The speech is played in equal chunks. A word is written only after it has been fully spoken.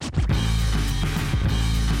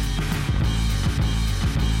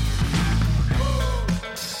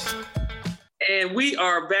And we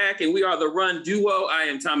are back, and we are the Run Duo. I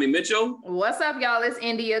am Tommy Mitchell. What's up, y'all? It's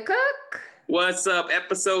India Cook. What's up?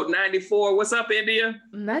 Episode 94. What's up, India?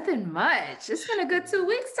 Nothing much. It's been a good 2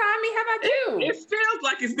 weeks, Tommy. How about you? It feels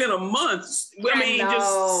like it's been a month. I know. Just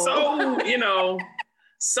so,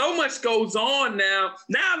 so much goes on now.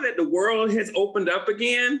 Now that the world has opened up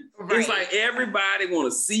again, It's like everybody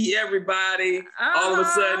want to see everybody. All of a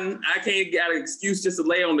sudden, I can't get an excuse just to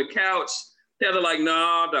lay on the couch. They're like,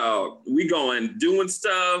 no, dog, we going doing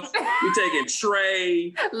stuff. We taking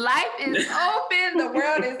Trey. Life is open. The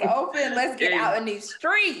world is open. Let's get out in these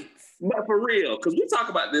streets. But for real, because we talk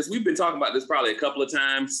about this. We've been talking about this probably a couple of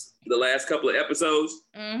times the last couple of episodes.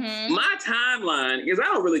 Mm-hmm. My timeline is I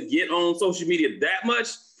don't really get on social media that much.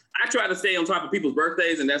 I try to stay on top of people's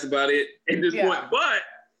birthdays, and that's about it at this point. But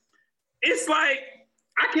it's like,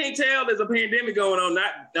 I can't tell there's a pandemic going on.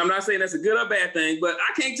 I'm not saying that's a good or bad thing, but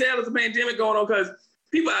I can't tell there's a pandemic going on because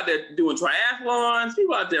people out there doing triathlons,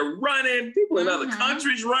 people out there running, people in other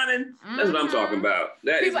countries running. That's what I'm talking about.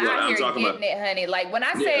 That people is what out I'm here talking getting about. it, honey. Like when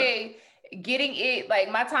I say getting it,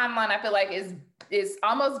 like my timeline, I feel like is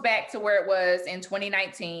almost back to where it was in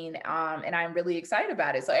 2019. And I'm really excited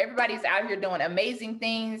about it. So everybody's out here doing amazing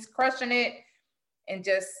things, crushing it, and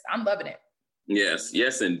I'm loving it.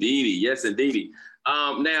 Yes, indeedy. Yes, indeedy.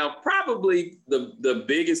 Now, probably the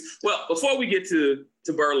biggest, well, before we get to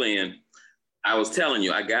Berlin, I was telling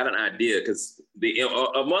you, I got an idea because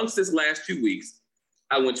amongst this last 2 weeks,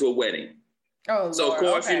 I went to a wedding. Oh, so Lord, of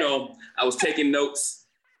course, okay. I was taking notes.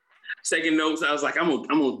 I was like, I'm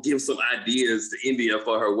gonna give some ideas to India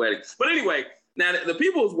for her wedding. But anyway, now the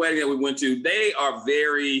people's wedding that we went to, they are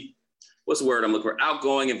very, what's the word I'm looking for?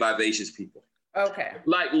 Outgoing and vivacious people. Okay.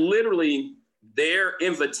 Like literally, their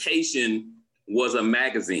invitation was a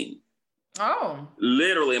magazine. Oh.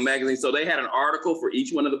 Literally a magazine. So they had an article for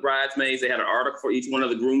each one of the bridesmaids. They had an article for each one of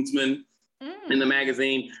the groomsmen in the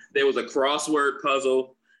magazine. There was a crossword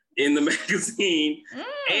puzzle in the magazine.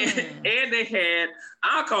 And they had,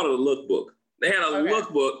 I'll call it a lookbook. They had a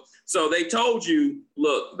lookbook. So they told you,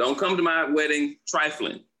 look, don't come to my wedding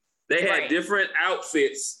trifling. They had different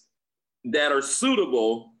outfits that are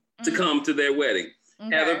suitable to come to their wedding.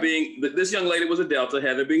 Okay. Heather being, this young lady was a Delta.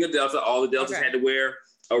 Heather being a Delta, all the Deltas had to wear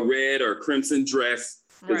a red or crimson dress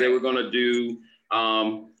because they were going to do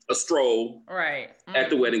a stroll at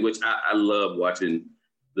the wedding, which I love watching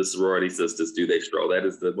the sorority sisters do their stroll. That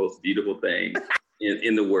is the most beautiful thing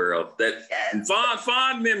in the world. That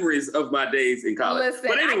fond memories of my days in college. Listen,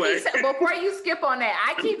 but anyway. Before you skip on that,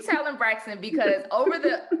 I keep telling Braxton because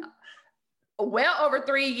well over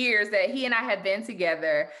 3 years that he and I have been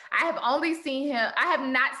together, I have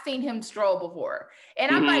not seen him stroll before.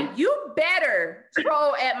 And I'm like, you better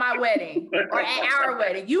stroll at my wedding or at our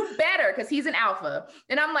wedding. You better, because he's an alpha.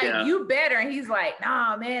 And I'm like, you better. And he's like,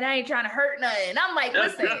 nah, man, I ain't trying to hurt nothing. And I'm like,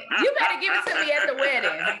 listen, you better give it to me at the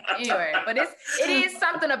wedding. Anyway, but it is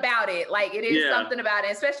something about it. Like it is something about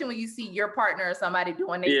it, especially when you see your partner or somebody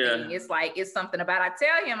doing their thing. It's like, it's something about it. I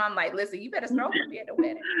tell him, I'm like, listen, you better stroll with me at the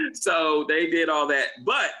wedding. So they did all that.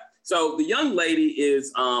 But so the young lady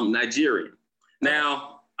is Nigerian. Now,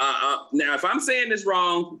 if I'm saying this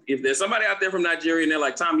wrong, if there's somebody out there from Nigeria and they're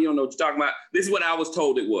like, Tom, you don't know what you're talking about. This is what I was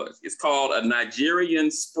told it was. It's called a Nigerian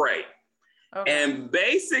spray. Okay. And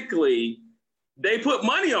basically they put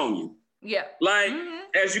money on you. Yeah. Like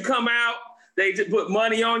as you come out, they just put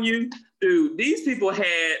money on you. Dude, these people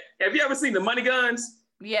have you ever seen the money guns?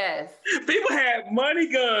 Yes. People had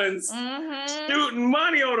money guns shooting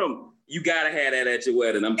money on them. You gotta have that at your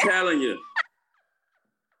wedding. I'm telling you.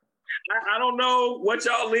 I don't know what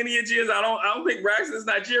y'all lineage is. I don't think Braxton's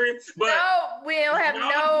Nigerian. But no, we don't have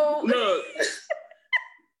no. Look,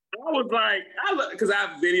 I was like, because I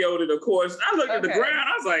videoed it, of course. I looked at the ground.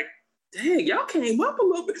 I was like, dang, y'all came up a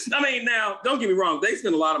little bit. I mean, now, don't get me wrong. They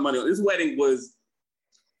spent a lot of money on this wedding. Was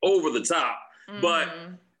over the top, but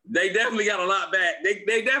they definitely got a lot back.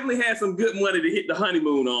 They definitely had some good money to hit the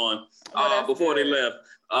honeymoon on before they left.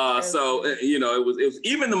 So it was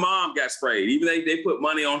even the mom got sprayed. Even they put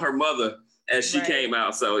money on her mother as she came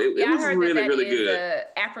out. So it was really, really good.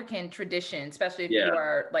 The African tradition, especially if you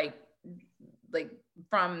are like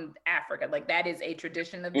from Africa, like that is a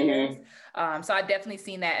tradition of theirs. So I definitely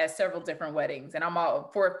seen that at several different weddings, and I'm all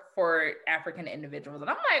for African individuals, and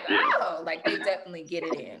I'm like, like they definitely get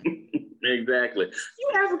it in. Exactly.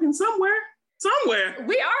 You African somewhere.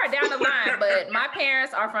 We are down the line, but my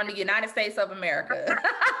parents are from the United States of America.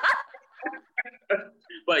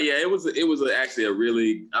 But yeah, it was actually a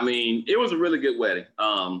really good wedding.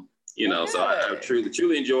 So I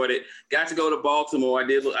truly enjoyed it. Got to go to Baltimore. I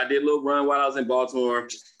did a little run while I was in Baltimore.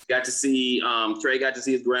 Got to see Trey got to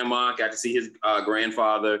see his grandma, got to see his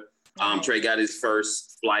grandfather. Nice. Trey got his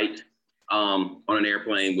first flight on an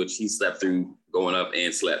airplane, which he slept through going up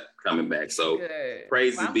and slept coming back. So Good.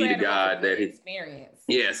 praises be to God that his experience.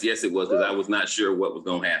 Yes, it was, because I was not sure what was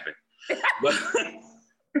going to happen. But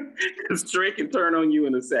because Trey can turn on you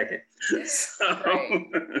in a second. So, right.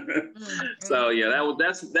 So yeah,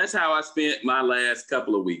 that's how I spent my last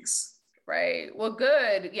couple of weeks. Right. Well,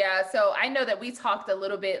 good. Yeah. So I know that we talked a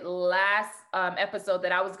little bit last episode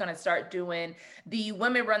that I was going to start doing the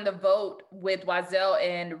Women Run the Vote with Wazelle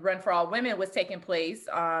and Run for All Women was taking place.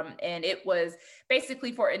 And it was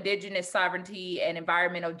basically for Indigenous sovereignty and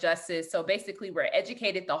environmental justice. So basically we're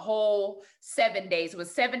educated the whole 7 days. It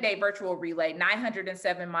was 7-day virtual relay,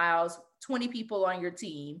 907 miles, 20 people on your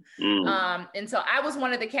team. And so I was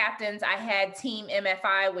one of the captains. I had Team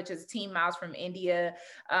MFI, which is Team Miles from India.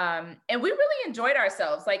 And we really enjoyed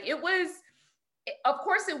ourselves. Like of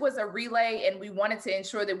course it was a relay and we wanted to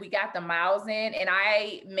ensure that we got the miles in. And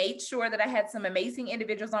I made sure that I had some amazing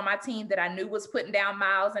individuals on my team that I knew was putting down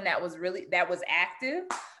miles and that was active.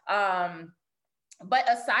 But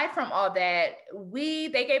aside from all that,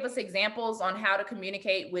 they gave us examples on how to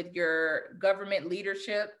communicate with your government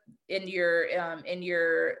leadership in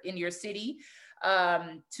your city,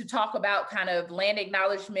 to talk about kind of land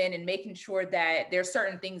acknowledgement and making sure that there's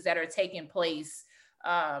certain things that are taking place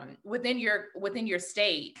within your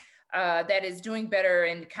state that is doing better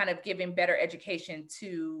and kind of giving better education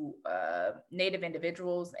to Native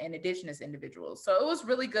individuals and Indigenous individuals. So it was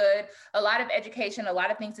really good. A lot of education, a lot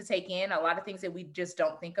of things to take in, a lot of things that we just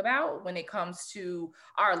don't think about when it comes to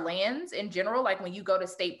our lands in general. Like when you go to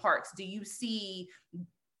state parks, do you see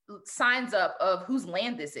signs up of whose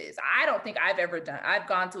land this is? I don't think I've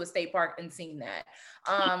gone to a state park and seen that.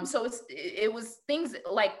 So it was things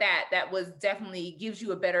like that was definitely gives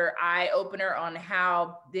you a better eye opener on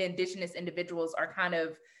how the Indigenous individuals are kind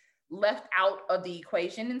of left out of the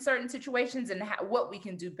equation in certain situations and what we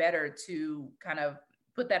can do better to kind of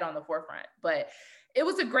put that on the forefront. But it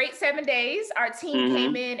was a great 7 days. Our team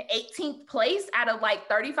came in 18th place out of like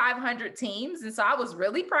 3,500 teams. And so I was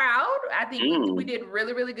really proud. I think we did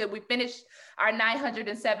really, really good. We finished our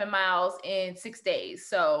 907 miles in 6 days.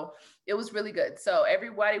 So it was really good. So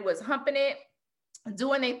everybody was humping it,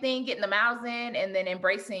 doing their thing, getting the miles in, and then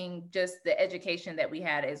embracing just the education that we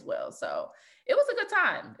had as well. So it was a good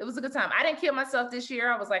time. It was a good time. I didn't kill myself this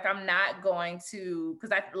year. I was like, I'm not going to,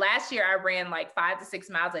 because last year I ran like 5 to 6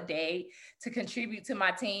 miles a day to contribute to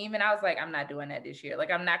my team. And I was like, I'm not doing that this year.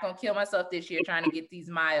 Like, I'm not going to kill myself this year trying to get these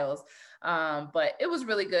miles. But it was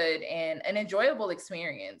really good and an enjoyable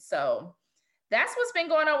experience. So that's what's been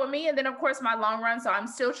going on with me. And then of course my long run. So I'm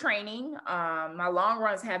still training. My long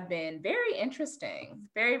runs have been very interesting,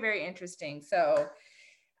 very, very interesting. So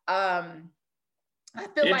I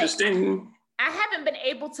feel like I haven't been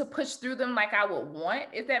able to push through them like I would want,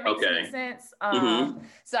 if that makes any sense.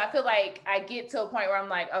 So I feel like I get to a point where I'm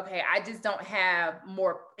like, okay, I just don't have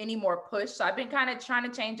any more push. So I've been kind of trying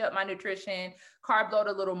to change up my nutrition, carb load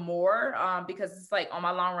a little more, because it's like on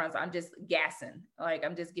my long runs, I'm just gassing. Like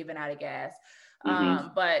I'm just giving out of gas.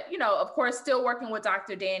 But, of course, still working with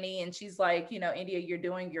Dr. Danny, and she's like, India, you're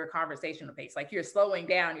doing your conversational pace. Like you're slowing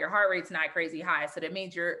down, your heart rate's not crazy high. So that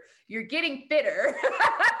means you're getting fitter,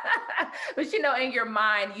 but, in your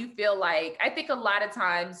mind, you feel like, I think a lot of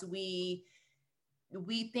times we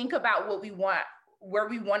think about where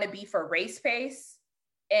we want to be for race pace.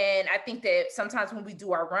 And I think that sometimes when we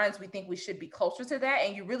do our runs, we think we should be closer to that.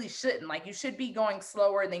 And you really shouldn't. Like you should be going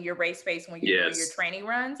slower than your race pace when you're doing your training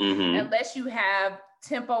runs, unless you have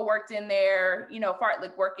tempo worked in there,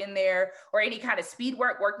 fartlek work in there, or any kind of speed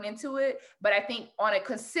work working into it. But I think on a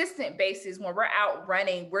consistent basis, when we're out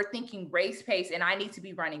running, we're thinking race pace and I need to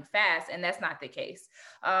be running fast. And that's not the case.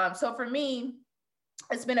 So for me,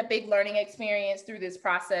 it's been a big learning experience through this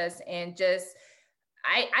process, and just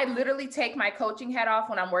I literally take my coaching hat off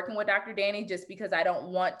when I'm working with Dr. Danny, just because I don't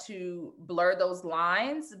want to blur those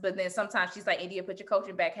lines. But then sometimes she's like, India, put your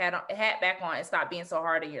coaching hat back on and stop being so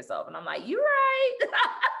hard on yourself. And I'm like, you're right.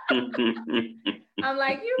 I'm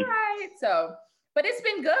like, you're right. So, but it's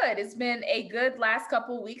been good. It's been a good last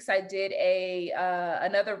couple of weeks. I did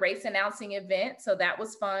another race announcing event. So that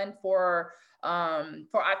was fun for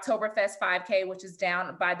Oktoberfest 5K, which is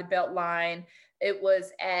down by the Beltline. It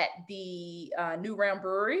was at the New Realm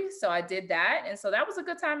Brewery. So I did that. And so that was a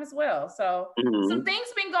good time as well. So some things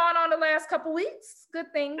been going on the last couple weeks.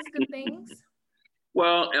 Good things.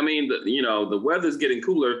 Well, I mean, the weather's getting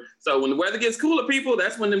cooler. So when the weather gets cooler, people,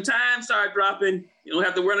 that's when them times start dropping. You don't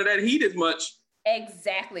have to run to that heat as much.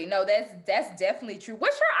 Exactly. No, that's definitely true.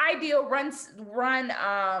 What's your ideal run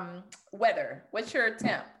weather? What's your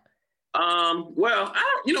temp? Well,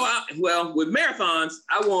 with marathons,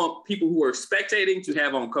 I want people who are spectating to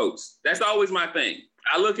have on coats. That's always my thing.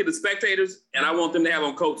 I look at the spectators and I want them to have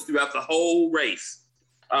on coats throughout the whole race.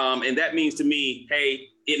 And that means to me, hey,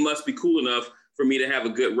 it must be cool enough for me to have a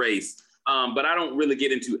good race. But I don't really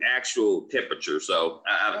get into actual temperature. So,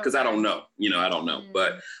 because I don't know, I don't know.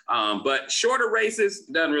 But shorter races,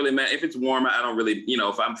 doesn't really matter. If it's warmer, I don't really,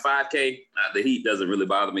 if I'm 5K, the heat doesn't really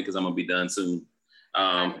bother me because I'm going to be done soon.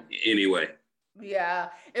 Anyway. Yeah,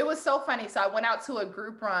 it was so funny. So I went out to a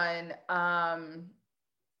group run,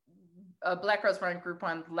 a Black Girls Run group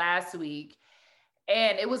run last week.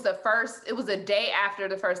 And it was a day after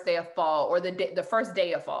the first day of fall, or the first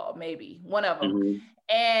day of fall, maybe one of them. Mm-hmm.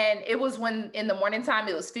 And it was when in the morning time,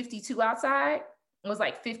 it was 52 outside. It was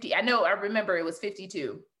like 50. I remember it was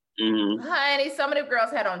 52. Mm-hmm. Honey, some of the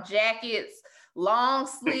girls had on jackets, long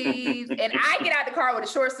sleeves, and I get out the car with a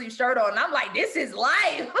short sleeve shirt on, and I'm like, this is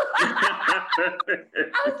life. I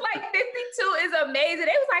was like, 52 is amazing.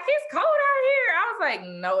 It was like, it's cold out here. I was like,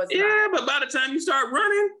 no, it's not. Yeah, but by the time you start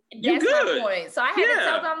running, you're good. That's my point. So I had to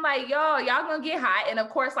tell them, like, y'all gonna get hot. And of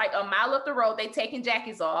course, like a mile up the road, they taking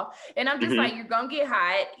jackets off. And I'm just like, you're gonna get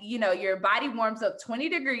hot. Your body warms up 20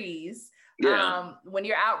 degrees. When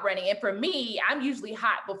you're out running. And for me, I'm usually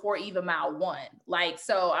hot before even mile 1. Like,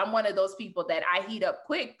 so I'm one of those people that I heat up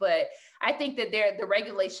quick, but I think that the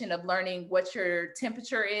regulation of learning what your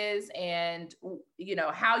temperature is and,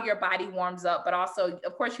 how your body warms up, but also,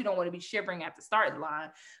 of course, you don't want to be shivering at the starting line.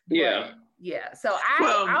 But, yeah. So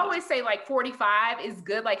I always say like 45 is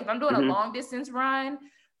good. Like if I'm doing a long distance run,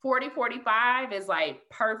 40-45 is like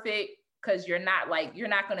perfect. Cause you're not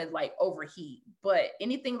going to like overheat, but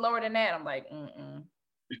anything lower than that, I'm like,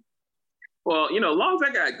 Well, long as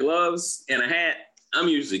I got gloves and a hat, I'm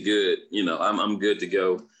usually good. I'm good to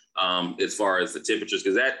go. As far as the temperatures,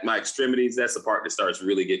 cause my extremities, that's the part that starts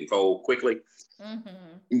really getting cold quickly.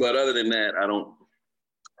 Mm-hmm. But other than that, I don't,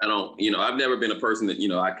 I've never been a person that,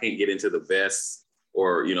 I can't get into the vests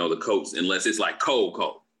or, the coats unless it's like cold.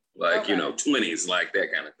 Like, 20s, like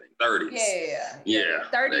that kind of thing. 30s. Yeah.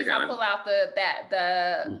 30s, I pull out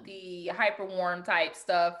the hyper warm type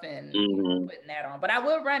stuff and putting that on. But I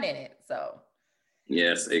will run in it. So.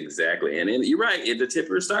 Yes, exactly. And then you're right. If the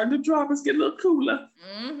temperature is starting to drop, it's getting a little cooler.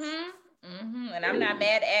 And I'm not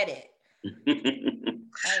mad at it.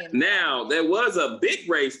 Now, there was a big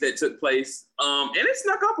race that took place, and it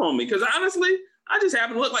snuck up on me because honestly, I just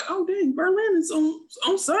happened to look like, oh, dang, Berlin is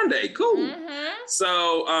on Sunday. Cool.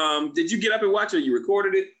 So did you get up and watch it? You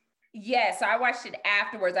recorded it? Yes, I watched it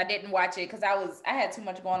afterwards. I didn't watch it because I had too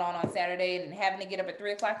much going on Saturday, and having to get up at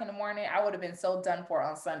 3:00 in the morning, I would have been so done for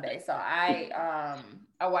on Sunday. So I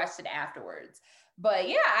watched it afterwards. But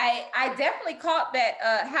yeah, I definitely caught that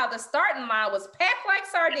how the starting line was packed like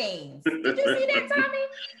sardines. Did you see that, Tommy?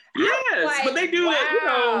 Yes, like, but they do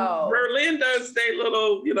that, Berlin does their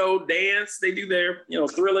little, dance. They do their,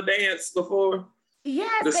 Thriller dance before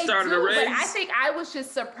the start of the race. But I think I was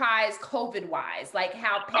just surprised COVID-wise, like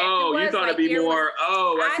how packed it was. You thought it'd be more,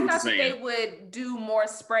 I thought that they would do more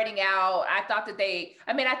spreading out. I thought that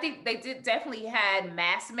I think they definitely had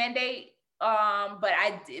mask mandate. But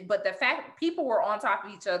the fact people were on top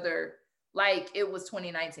of each other, like it was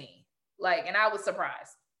 2019, like, and I was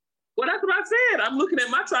surprised. Well, that's what I said. I'm looking at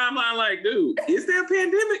my timeline like, dude, is there a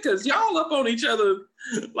pandemic? Because y'all up on each other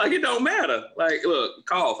like it don't matter. Like, look,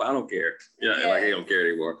 cough, I don't care. Like they don't care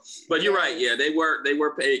anymore. But you're right. Yeah, they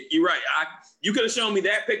were paid. You're right. You could have shown me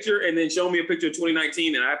that picture and then shown me a picture of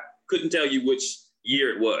 2019, and I couldn't tell you which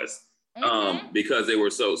year it was because they were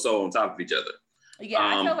so on top of each other. Yeah,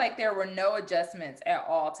 I feel like there were no adjustments at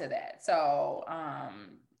all to that. So, I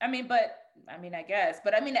guess.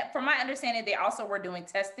 But from my understanding, they also were doing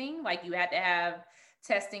testing. Like you had to have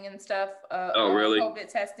testing and stuff. Really? COVID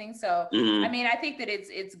testing. So, I think that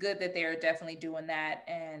it's good that they're definitely doing that.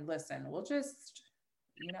 And listen, we'll just,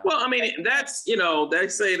 Well, that's, they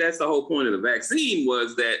say that's the whole point of the vaccine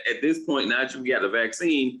was that at this point, now that you got the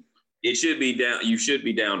vaccine, it should be down. You should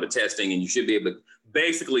be down to testing and you should be able to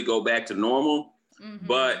basically go back to normal.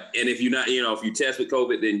 But, and if you're not, if you test with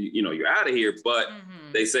COVID, then, you're out of here. But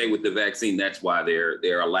they say with the vaccine, that's why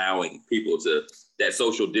they're allowing people to, that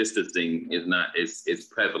social distancing is not, it's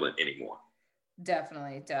prevalent anymore.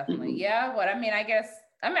 Definitely. Yeah. What, I guess,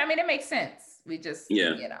 it makes sense. We just,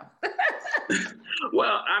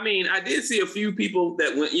 Well, I did see a few people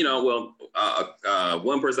that went,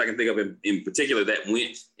 one person I can think of in particular that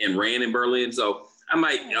went and ran in Berlin. So I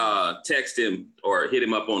might text him or hit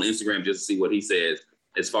him up on Instagram just to see what he says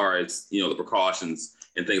as far as, the precautions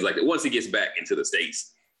and things like that once he gets back into the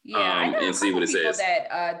States. Yeah, I know and see what it people says.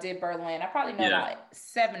 that did Berlin. I probably know about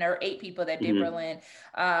 7 or 8 people that did Berlin.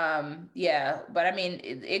 Yeah, but I mean,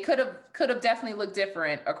 it could have definitely looked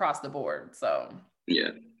different across the board. So yeah,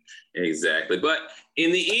 exactly. But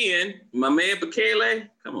in the end, my man Bekele,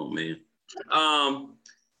 come on, man.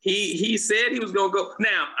 He said he was gonna go.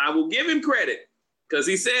 Now I will give him credit because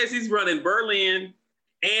he says he's running Berlin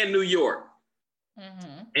and New York.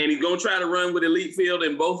 And he's going to try to run with Elite Field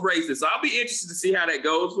in both races. So I'll be interested to see how that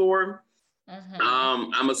goes for him.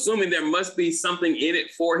 I'm assuming there must be something in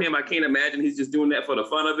it for him. I can't imagine he's just doing that for the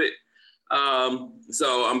fun of it.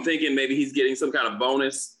 So I'm thinking maybe he's getting some kind of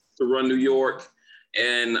bonus to run New York.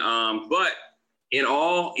 And but in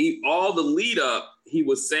all the lead up, he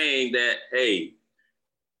was saying that, hey,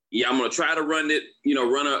 yeah, I'm going to try to run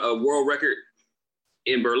a world record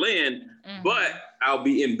in Berlin, but I'll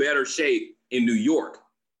be in better shape in New York.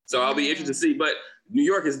 So I'll be interested to see, but New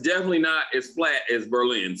York is definitely not as flat as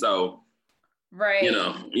Berlin. So, running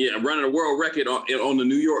a world record on the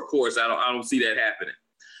New York course, I don't see that happening.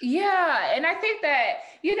 Yeah, and I think that,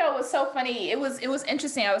 it was so funny. It was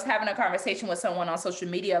interesting. I was having a conversation with someone on social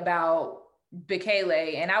media about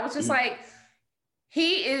Bekele, and I was just like,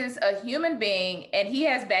 he is a human being and he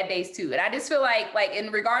has bad days too. And I just feel like in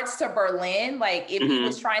regards to Berlin, like if he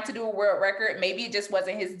was trying to do a world record, maybe it just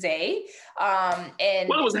wasn't his day. And it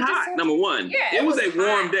was hot, number one. Yeah, it was a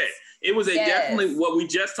warm day. It was definitely what we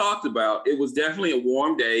just talked about. It was definitely a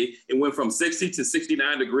warm day. It went from 60 to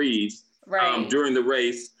 69 degrees during the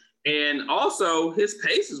race. And also his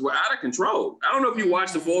paces were out of control. I don't know if you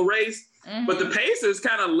watched the full race, but the Pacers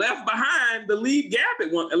kind of left behind the lead pack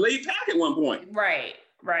at one point. Right.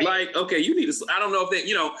 Like, okay, you need to, I don't know if they,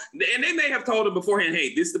 and they may have told him beforehand,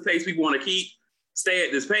 hey, this is the pace we want to keep, stay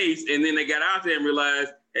at this pace. And then they got out there and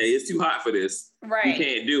realized, hey, it's too hot for this. Right. We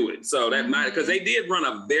can't do it. So that might, because they did run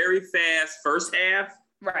a very fast first half.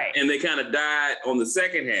 Right. And they kind of died on the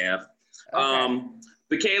second half. Okay.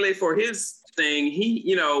 Bekele, for his thing,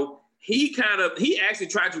 he actually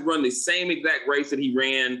tried to run the same exact race that he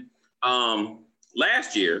ran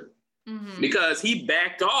last year because he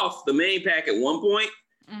backed off the main pack at one point.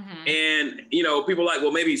 And, people are like,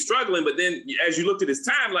 well, maybe he's struggling. But then as you looked at his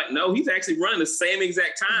time, like, no, he's actually running the same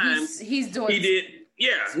exact time he's doing. He did.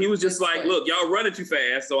 Yeah, he was just like, look, y'all running too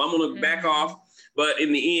fast, so I'm going to back off. But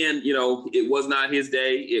in the end, it was not his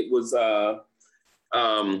day. It was,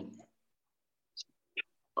 I'm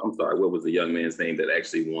sorry, what was the young man's name that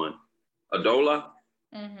actually won? Adola?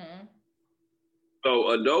 So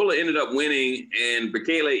Adola ended up winning, and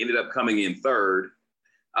Bekele ended up coming in third,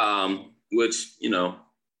 which,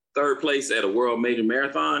 third place at a world major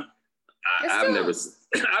marathon. I've never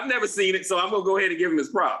seen it, so I'm gonna go ahead and give him his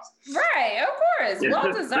props. Right, of course,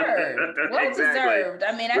 well deserved. Deserved.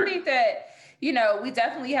 I mean, I think that we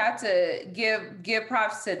definitely have to give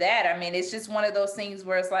props to that. I mean, it's just one of those things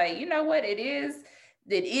where it's like, you know what, it is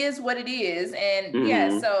what it is,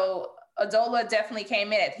 and so Adola definitely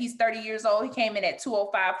came in he's 30 years old. He came in at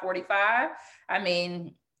 2:05:45. I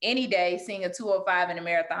mean, any day seeing a 2:05 in a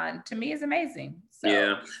marathon to me is amazing. So.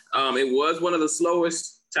 Yeah, it was one of the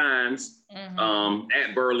slowest times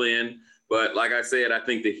at Berlin, but like I said, I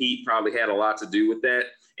think the heat probably had a lot to do with that.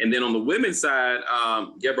 And then on the women's side,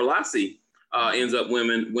 Gebrselassie ends up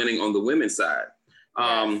winning on the women's side.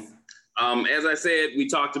 As I said, we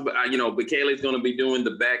talked about, Bekele is going to be doing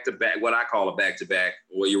the back-to-back, what I call a back-to-back,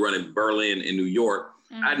 where you're running Berlin and New York.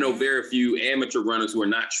 I know very few amateur runners who are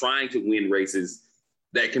not trying to win races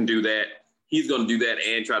that can do that. He's going to do that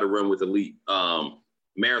and try to run with elite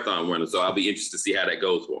marathon runners. So I'll be interested to see how that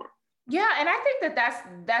goes for him. Yeah, and I think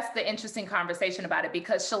that's the interesting conversation about it,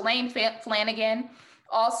 because Shalane Flanagan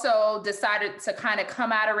also decided to kind of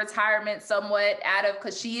come out of retirement somewhat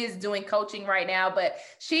because she is doing coaching right now, but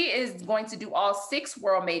she is going to do all 6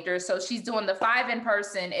 world majors. So she's doing the 5 in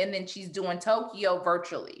person, and then she's doing Tokyo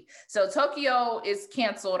virtually. So Tokyo is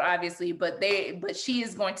canceled, obviously, but she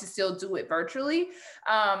is going to still do it virtually.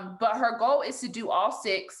 But her goal is to do all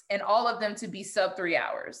 6 and all of them to be sub 3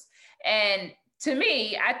 hours. And to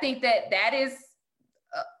me, I think that is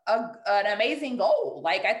an amazing goal.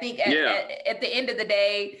 Like, I think at the end of the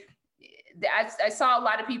day, I saw a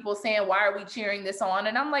lot of people saying, why are we cheering this on?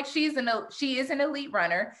 And I'm like, she is an elite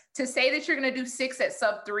runner. To say that you're going to do 6 at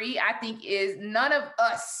sub 3, I think none of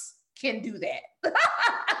us can do that.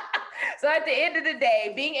 So at the end of the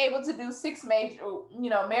day, being able to do 6 major,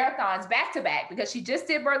 marathons back to back, because she just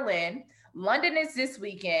did Berlin, London is this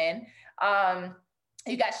weekend.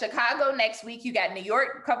 You got Chicago next week. You got New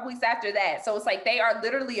York a couple weeks after that. So it's like they are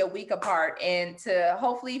literally a week apart. And to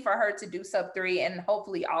hopefully for her to do sub 3 and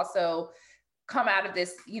hopefully also come out of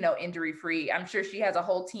this, injury free. I'm sure she has a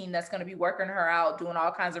whole team that's going to be working her out, doing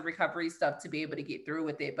all kinds of recovery stuff to be able to get through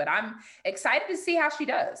with it. But I'm excited to see how she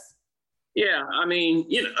does. Yeah, I'm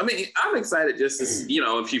excited just to,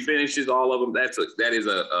 if she finishes all of them, that is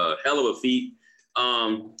a hell of a feat.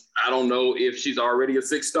 I don't know if she's already a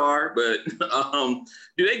 6-star, but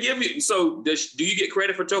do they give you, do you get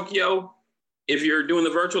credit for Tokyo if you're doing the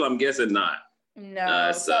virtual? I'm guessing not. No,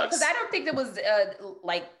 because I don't think there was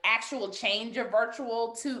like actual change of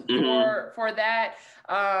virtual for that.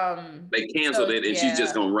 They canceled it, and she's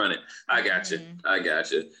just gonna run it. I got you.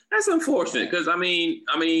 That's unfortunate because I mean,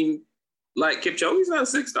 like Kipchoge's not a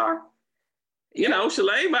 6-star.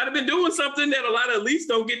 Shalane might have been doing something that a lot of elites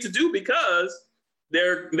don't get to do because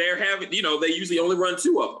they're having, they usually only run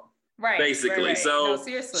 2 of them. Right. Basically. Right. So no,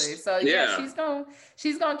 seriously. So yeah,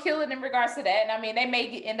 she's gonna kill it in regards to that. And I mean, they may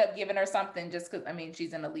end up giving her something just because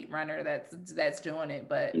she's an elite runner that's doing it.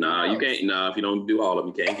 But no, you can't. No, if you don't do all of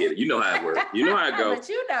them, you can't get it. You know how it works. You know how it goes. But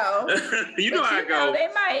you know how it goes. They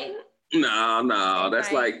might. No,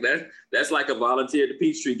 that's like a volunteer at the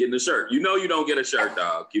Peachtree getting a shirt. You don't get a shirt,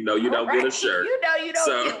 dog. You don't get a shirt. You don't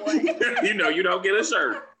get one. You don't get a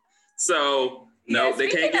shirt. So no, they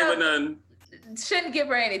can't give her none. Shouldn't give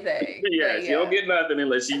her anything. Yeah, she don't get nothing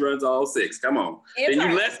unless she runs all 6. Come on. Then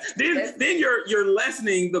you're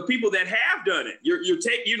lessening the people that have done it. You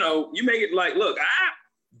make it like, look, I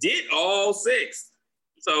did all 6.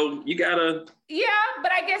 So you gotta. Yeah,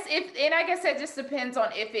 but I guess that just depends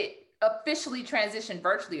on if it officially transitioned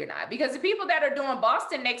virtually or not. Because the people that are doing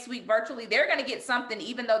Boston next week virtually, they're gonna get something,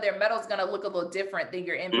 even though their medal's gonna look a little different than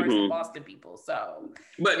your in-person Boston people. So.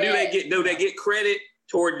 But do they get credit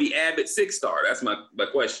toward the Abbott 6-star? That's my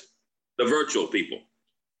question. The virtual people.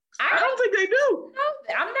 I don't think they do.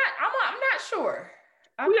 No, I'm not sure.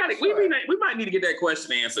 We might need to get that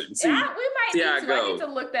question answered and see. Yeah, we might need to. I need to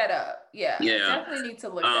look that up. Yeah. Definitely need to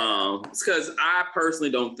look that up. Because I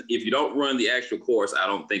personally don't. If you don't run the actual course, I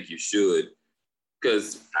don't think you should.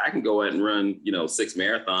 Because I can go ahead and run, 6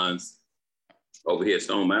 marathons over here at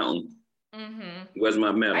Stone Mountain. Where's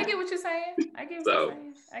my medal? I get what you're saying.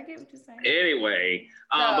 Anyway,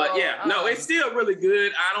 but yeah, no, it's still really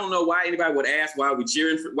good. I don't know why anybody would ask why we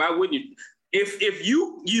cheering for. Why wouldn't you?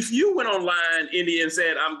 If you went online, India, and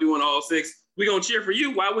said I'm doing all 6, we're gonna cheer for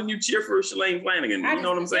you. Why wouldn't you cheer for Shalane Flanagan? You know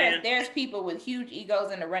what I'm saying? There's people with huge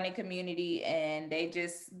egos in the running community, and they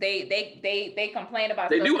complain about.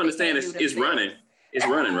 They do understand it's running. It's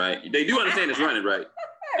running, right? They do understand it's running, right?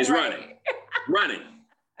 It's running.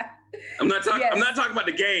 I'm not talking. I'm not talking about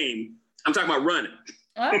the game. I'm talking about running.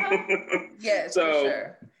 Yes, so, for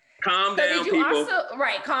sure. Calm down, people.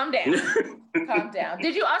 Calm down. Calm down.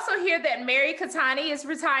 Did you also hear that Mary Katani is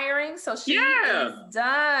retiring? So she is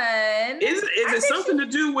done. Is it something to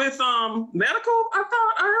do with medical? I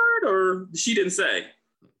thought I heard, or she didn't say.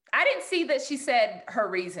 I didn't see that she said her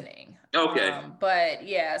reasoning. Okay. But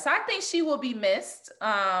yeah, so I think she will be missed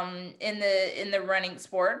in the running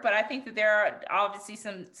sport. But I think that there are obviously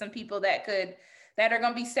some people that are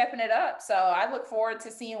going to be stepping it up. So I look forward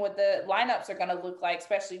to seeing what the lineups are going to look like,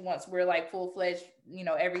 especially once we're like full-fledged,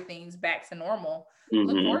 everything's back to normal.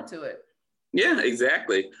 Look forward to it. Yeah,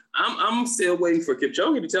 exactly. I'm still waiting for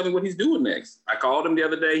Kipchoge to tell me what he's doing next. I called him the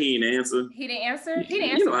other day. He didn't answer. He didn't answer the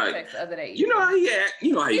text the other day. You know how he act.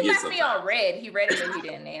 You know how he left me on red. He read it and he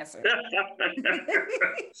didn't answer.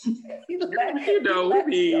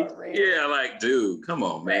 Like, dude, come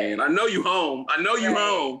on, man. I know you home.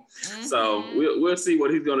 Home. So we'll see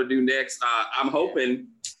what he's gonna do next. I was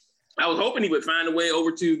hoping he would find a way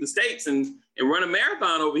over to the States and run a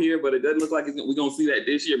marathon over here, but it doesn't look like we're going to see that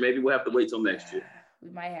this year. Maybe we'll have to wait till next year.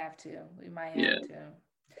 We might have to.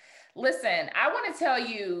 Listen, I want to tell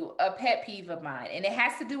you a pet peeve of mine, and it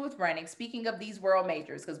has to do with running. Speaking of these world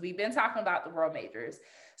majors, because we've been talking about the world majors.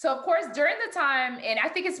 So, of course, during the time, and I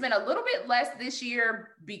think it's been a little bit less this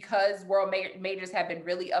year because world majors have been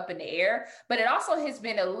really up in the air, but it also has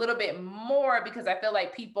been a little bit more because I feel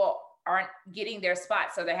like people aren't getting their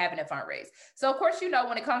spots, so they're having a fundraise. So of course,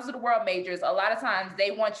 when it comes to the world majors, a lot of times they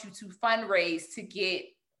want you to fundraise to get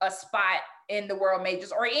a spot in the world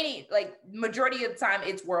majors, or majority of the time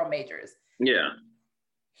it's world majors. Yeah.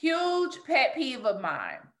 Huge pet peeve of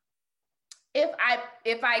mine. If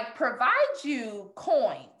I provide you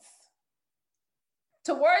coins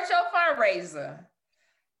towards your fundraiser,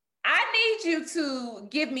 I need you to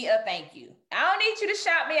give me a thank you. I don't need you to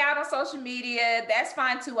shout me out on social media. That's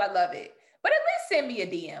fine too. I love it. But at least send me a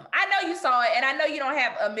DM. I know you saw it, and I know you don't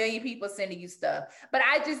have a million people sending you stuff, but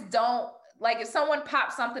I just don't like if someone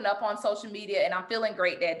pops something up on social media and I'm feeling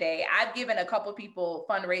great that day, I've given a couple people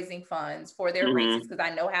fundraising funds for their races because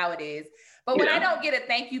I know how it is. But when I don't get a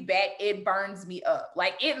thank you back, it burns me up.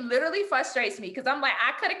 Like it literally frustrates me because I'm like,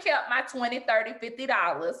 I could have kept my $20, $30,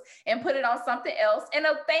 $50 and put it on something else. And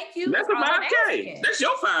a thank you. That's a 5K. That's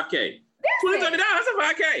your 5K. $20, $30, that's a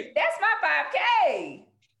 5K. That's my 5K.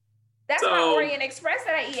 That's my Orient Express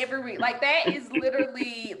that I eat every week. Like that is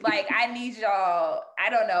literally like, I need y'all, I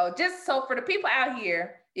don't know, just so for the people out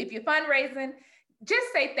here, if you're fundraising,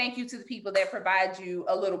 just say thank you to the people that provide you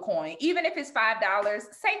a little coin. Even if it's $5,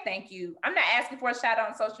 say thank you. I'm not asking for a shout out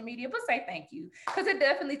on social media, but say thank you. Because it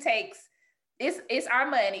definitely takes, it's our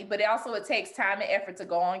money, but it takes time and effort to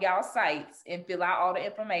go on y'all sites and fill out all the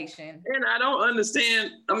information. And I don't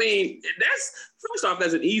understand. I mean, first off,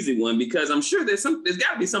 that's an easy one because I'm sure there's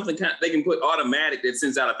got to be something they can put automatic that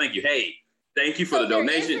sends out a thank you. Hey, thank you for the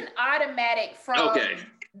donation. There is an automatic from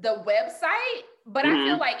the website. But I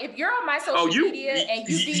feel like if you're on my social media and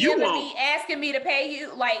you DM me asking me to pay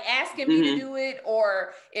you, like asking me to do it,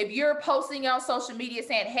 or if you're posting on social media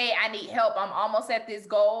saying, hey, I need help, I'm almost at this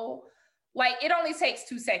goal, like it only takes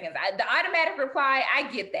 2 seconds. The automatic reply,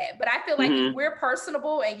 I get that. But I feel like if we're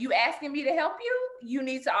personable and you asking me to help you, you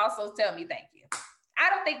need to also tell me thank you. I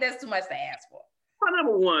don't think that's too much to ask for. Well,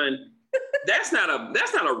 number one, that's not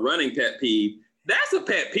a running pet peeve. That's a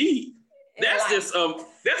pet peeve. That's just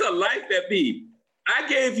that's a life pet peeve. I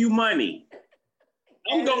gave you money.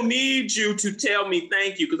 I'm gonna need you to tell me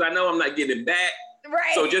thank you because I know I'm not getting back.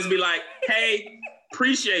 Right. So just be like, hey,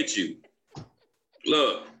 appreciate you.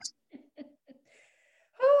 Look.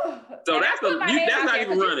 So that's not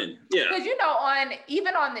even running. Yeah. Because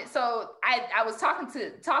so I was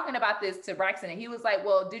talking about this to Braxton and he was like,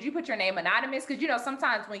 well, did you put your name anonymous? Because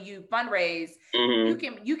sometimes when you fundraise,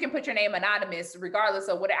 you can put your name anonymous regardless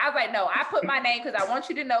of what. I was like, no, I put my name because I want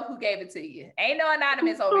you to know who gave it to you. Ain't no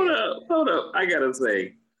anonymous over here. Hold up. I gotta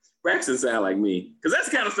say, Braxton sound like me. Because that's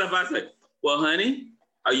the kind of stuff I say. Well, honey,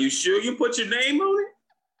 are you sure you put your name on it?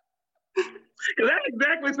 Because that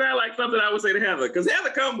exactly sounds like something I would say to Heather. Because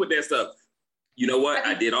Heather come with that stuff. You know what?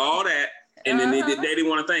 I did all that, and then they didn't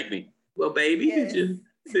want to thank me. Well, baby, did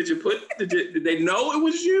they know it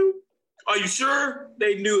was you? Are you sure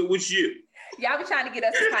they knew it was you? Y'all be trying to get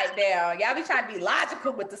us to pipe down. Y'all be trying to be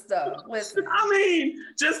logical with the stuff. Listen. I mean,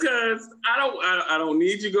 just because I don't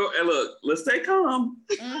need you to go. And look, let's stay calm.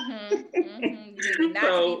 You need not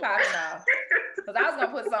to be popping off. Because I was gonna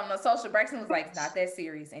put something on social. Braxton was like, "It's not that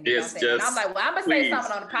serious." And and I'm like, "Well, I'm gonna say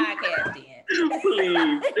something on the podcast then."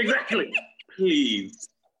 Please, exactly. Please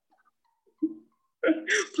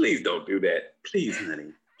don't do that. Please,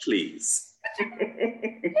 honey. Please. I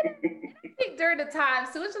think during the time,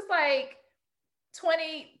 so it's just like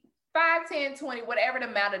 20, 5, 10, 20, whatever the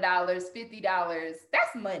amount of dollars, $50,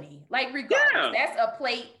 that's money. Like regardless, that's a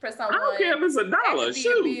plate for someone. I don't care if it's $1.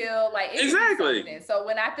 Shoot. A bill. Like exactly. So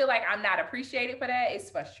when I feel like I'm not appreciated for that, it's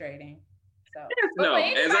frustrating. So no,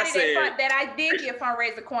 as I said, that I did get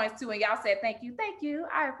fundraiser coins to, and y'all said thank you,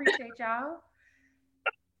 I appreciate y'all.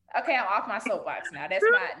 Okay, I'm off my soapbox now.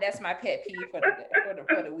 That's my pet peeve for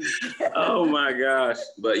the week. Oh my gosh.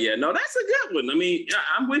 But yeah, no, that's a good one. I mean,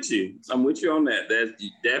 I'm with you. I'm with you on that. That's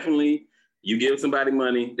definitely, you give somebody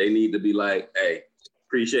money, they need to be like, hey,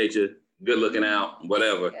 appreciate you. Good looking out,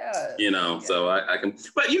 whatever. So I can,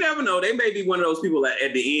 but you never know. They may be one of those people that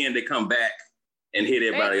at the end, they come back and hit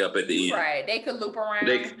everybody up at the end. Right. They could loop around.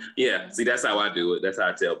 See, that's how I do it. That's how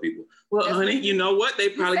I tell people. Well, honey, you know what? They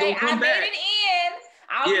probably gonna come back. I made it in.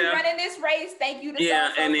 I'll be running this race. Thank you to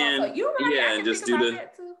and then and just do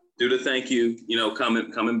the thank you,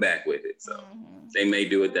 coming back with it. So they may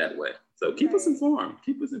do it that way. So keep us informed.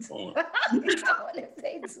 I want to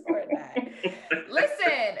say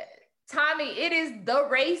listen, Tommy, it is the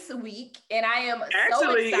race week, and I am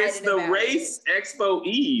so excited it's the Race Expo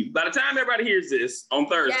Eve. By the time everybody hears this on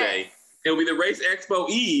Thursday, it'll be the Race Expo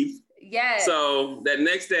Eve. Yes. So that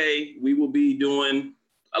next day we will be doing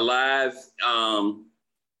a live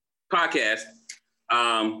podcast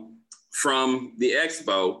from the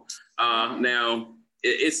expo. Now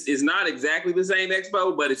it's not exactly the same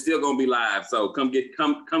expo, but it's still gonna be live. So come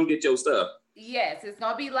get your stuff. Yes, it's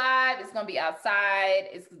gonna be live. It's gonna be outside.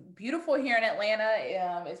 It's beautiful here in Atlanta.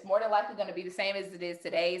 It's more than likely gonna be the same as it is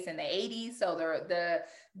today. It's in the 80s, so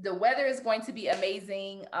the weather is going to be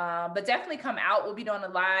amazing. But definitely come out. We'll be doing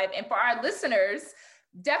it live, and for our listeners,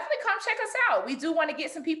 definitely come check us out. We do want to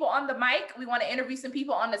get some people on the mic. We want to interview some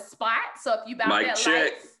people on the spot. So if you bout that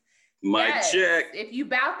life, check. If you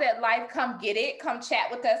bout that life, come get it. Come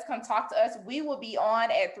chat with us. Come talk to us. We will be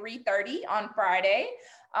on at 3:30 on Friday.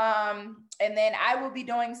 And then I will be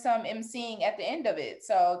doing some emceeing at the end of it.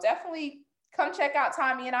 So definitely come check out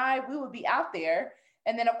Tommy and I. We will be out there.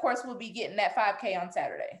 And then, of course, we'll be getting that 5K on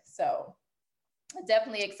Saturday. So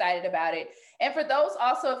definitely excited about it. And for those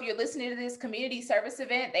also, if you're listening to this community service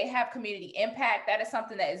event, they have community impact. That is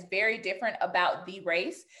something that is very different about the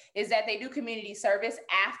race, is that they do community service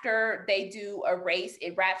after they do a race.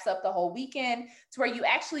 It wraps up the whole weekend to where you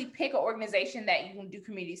actually pick an organization that you can do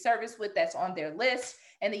community service with that's on their list.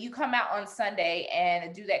 And then you come out on Sunday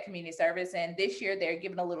and do that community service. And this year they're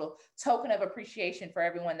giving a little token of appreciation for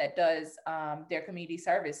everyone that does their community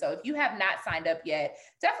service. So if you have not signed up yet,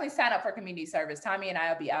 definitely sign up for community service. Tommy and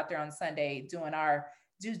I will be out there on Sunday doing our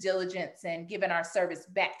due diligence and giving our service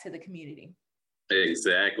back to the community.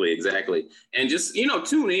 Exactly. And just,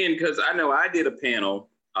 tune in, because I know I did a panel.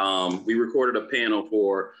 We recorded a panel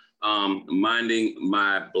for Minding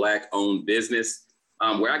My Black-Owned Business,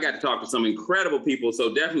 where I got to talk to some incredible people.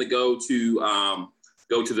 So definitely go to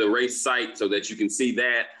the race site so that you can see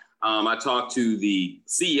that. I talked to the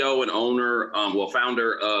CEO and owner,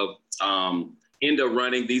 founder of Enda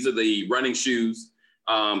Running. These are the running shoes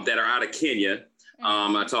that are out of Kenya.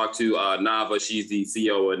 I talked to Nava. She's the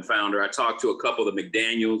CEO and founder. I talked to a couple of the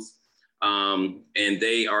McDaniels, and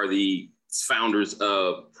they are the founders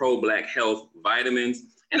of Pro Black Health Vitamins.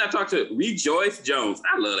 And I talked to Rejoice Jones.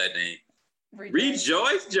 I love that name.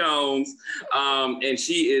 Rejoice Jones. And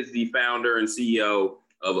she is the founder and CEO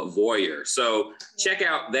of Voyeur. So check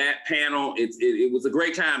out that panel. It was a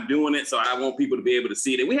great time doing it. So I want people to be able to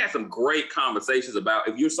see it. And we had some great conversations about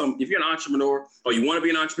if you're an entrepreneur or you want to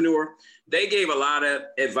be an entrepreneur. They gave a lot of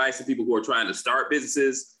advice to people who are trying to start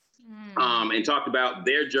businesses, and talked about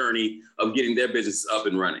their journey of getting their business up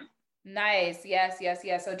and running. Nice. Yes.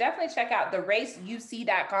 So definitely check out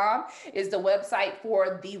theraceuc.com is the website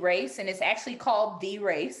for The Race, and it's actually called The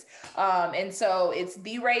Race. And so it's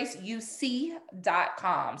theraceuc.com.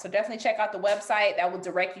 So definitely check out the website. That will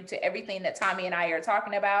direct you to everything that Tommy and I are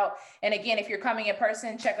talking about. And again, if you're coming in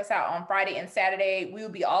person, check us out on Friday and Saturday. We will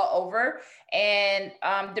be all over. And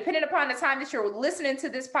depending upon the time that you're listening to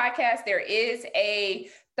this podcast, there is a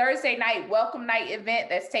Thursday night welcome night event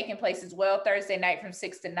that's taking place as well, Thursday night from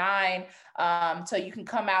 6 to 9. So you can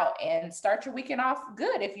come out and start your weekend off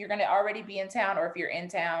good if you're going to already be in town, or if you're in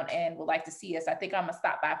town and would like to see us. I think I'm going to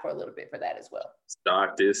stop by for a little bit for that as well.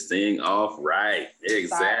 Start this thing off right.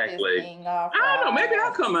 Exactly. I don't know. Maybe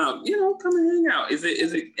I'll come out, come and hang out. Is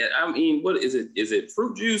it, what is it? Is it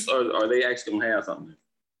fruit juice, or are they actually going to have something?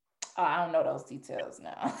 Oh, I don't know those details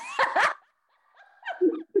now.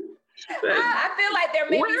 I feel like there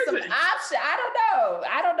may be some option.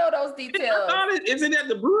 I don't know those details. Is it at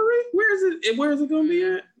the brewery? Where is it going to be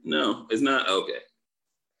at? No, it's not. Okay.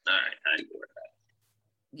 All right. I ain't worried about it.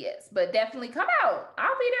 Yes, but definitely come out.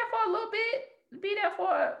 I'll be there for a little bit. Be there for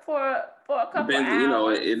a couple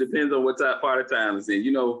hours. It depends on what part of town it's in.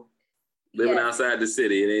 Living outside the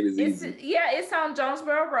city, it ain't as easy. It's on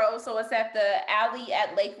Jonesboro Road, so it's at the alley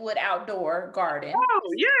at Lakewood Outdoor Garden.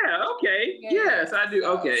 Oh, yeah, okay. Yes, I do.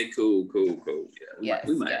 So, okay, cool. Yeah,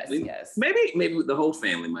 we might. Yes. Maybe the whole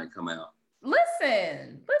family might come out.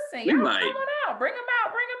 Listen. Y'all come on out. Bring them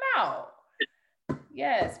out.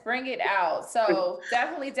 Yes, bring it out. So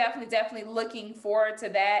definitely looking forward to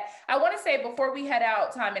that. I want to say before we head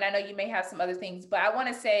out, Tom, and I know you may have some other things, but I want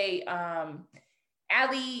to say,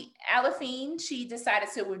 Alifine, she decided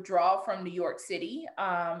to withdraw from New York City,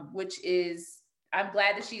 which is, I'm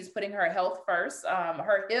glad that she's putting her health first.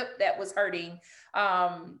 Her hip that was hurting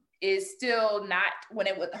is still not, when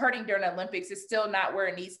it was hurting during the Olympics, is still not where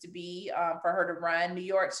it needs to be for her to run New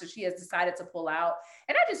York. So she has decided to pull out.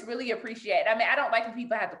 And I just really appreciate, I don't like when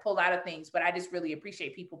people have to pull out of things, but I just really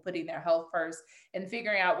appreciate people putting their health first and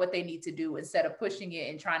figuring out what they need to do instead of pushing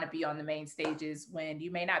it and trying to be on the main stages when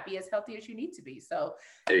you may not be as healthy as you need to be. So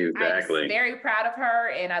exactly. I'm very proud of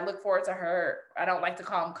her, and I look forward to her. I don't like to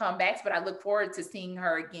call them comebacks, but I look forward to seeing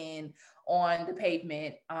her again on the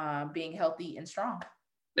pavement, being healthy and strong.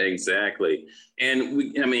 Exactly. And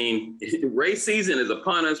race season is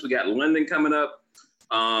upon us. We got London coming up,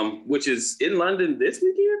 which is in London this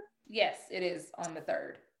weekend? Yes, it is on the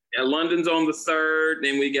 3rd. Yeah, London's on the 3rd.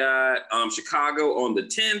 Then we got Chicago on the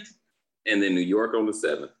 10th, and then New York on the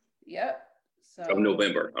 7th. Yep. So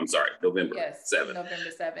November. I'm sorry, November 7th.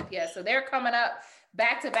 November 7th. Yeah, so they're coming up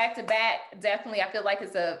back to back to back. Definitely, I feel like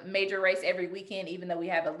it's a major race every weekend, even though we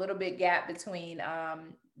have a little bit gap between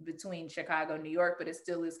Chicago and New York, but it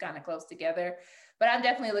still is kind of close together. But I'm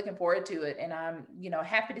definitely looking forward to it, and I'm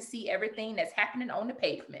happy to see everything that's happening on the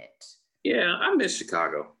pavement. Yeah, I miss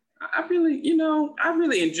Chicago. I really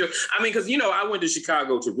enjoy. Because I went to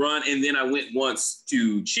Chicago to run, and then I went once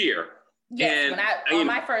to cheer. Yes, on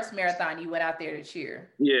my first marathon, you went out there to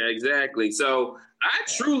cheer. Yeah, exactly. So I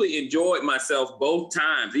truly enjoyed myself both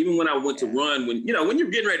times, even when I went to run. When you're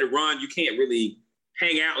getting ready to run, you can't really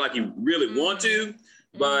hang out like you really want to.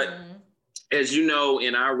 But as you know,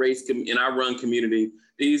 in our run community,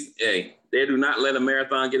 they do not let a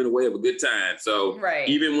marathon get in the way of a good time. So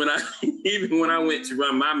even when I went to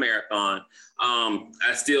run my marathon,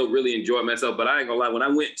 I still really enjoyed myself. But I ain't gonna lie, when I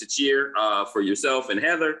went to cheer for yourself and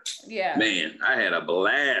Heather, man, I had a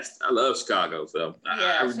blast. I love Chicago, so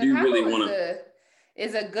I do really want to.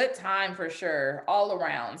 Is a good time for sure, all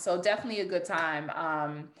around. So definitely a good time.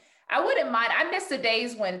 I wouldn't mind. I miss the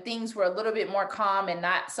days when things were a little bit more calm and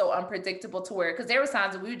not so unpredictable to where, because there were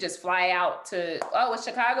times we would just fly out to, it's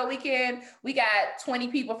Chicago weekend. We got 20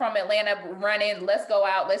 people from Atlanta running. Let's go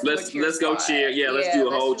out. Let's go cheer. Yeah, let's do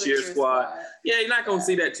a whole cheer squad. Yeah, you're not going to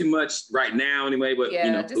see that too much right now anyway, but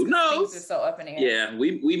who knows? Things are so up in the air. Yeah,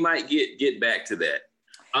 we might get back to that.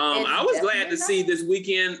 I was glad to see this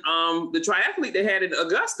weekend the triathlete they had in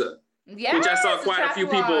Augusta. Yeah, which I saw quite a few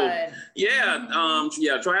people. Yeah,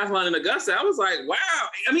 triathlon in Augusta. I was like, wow.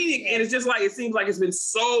 I mean, and it's just like, it seems like it's been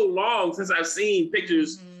so long since I've seen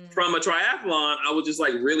pictures from a triathlon. I was just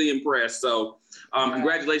like really impressed. So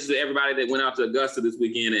congratulations to everybody that went out to Augusta this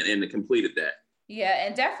weekend and completed that. Yeah,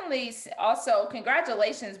 and definitely also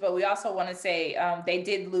congratulations, but we also want to say they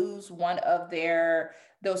did lose one of their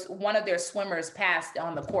swimmers passed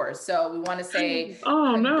on the course. So we want to say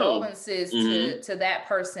condolences to that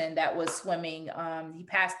person that was swimming. He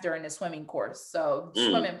passed during the swimming course. So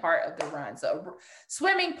swimming part of the run. So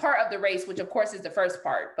swimming part of the race, which of course is the first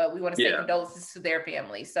part, but we want to say condolences to their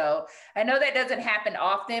family. So I know that doesn't happen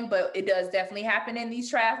often, but it does definitely happen in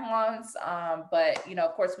these triathlons. But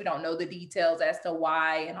of course we don't know the details as to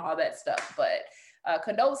why and all that stuff, but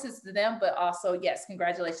condolences to them, but also, yes,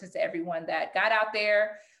 congratulations to everyone that got out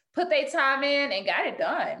there, put their time in, and got it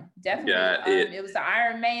done. Definitely. It was the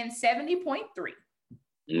Ironman 70.3.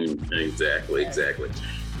 Exactly.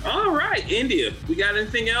 All right, India, we got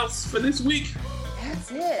anything else for this week?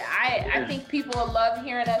 That's it. I think people will love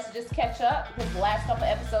hearing us just catch up, because the last couple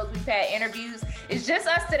episodes we've had interviews. It's just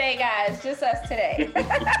us today, guys. Just us today.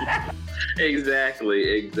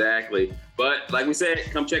 Exactly. But like we said,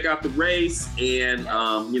 come check out the race, and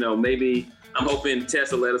maybe I'm hoping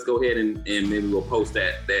Tessa let us go ahead and maybe we'll post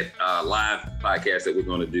that live podcast that we're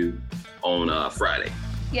going to do on Friday.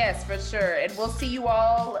 Yes, for sure. And we'll see you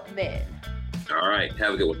all then. All right.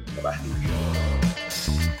 Have a good one. Bye-bye.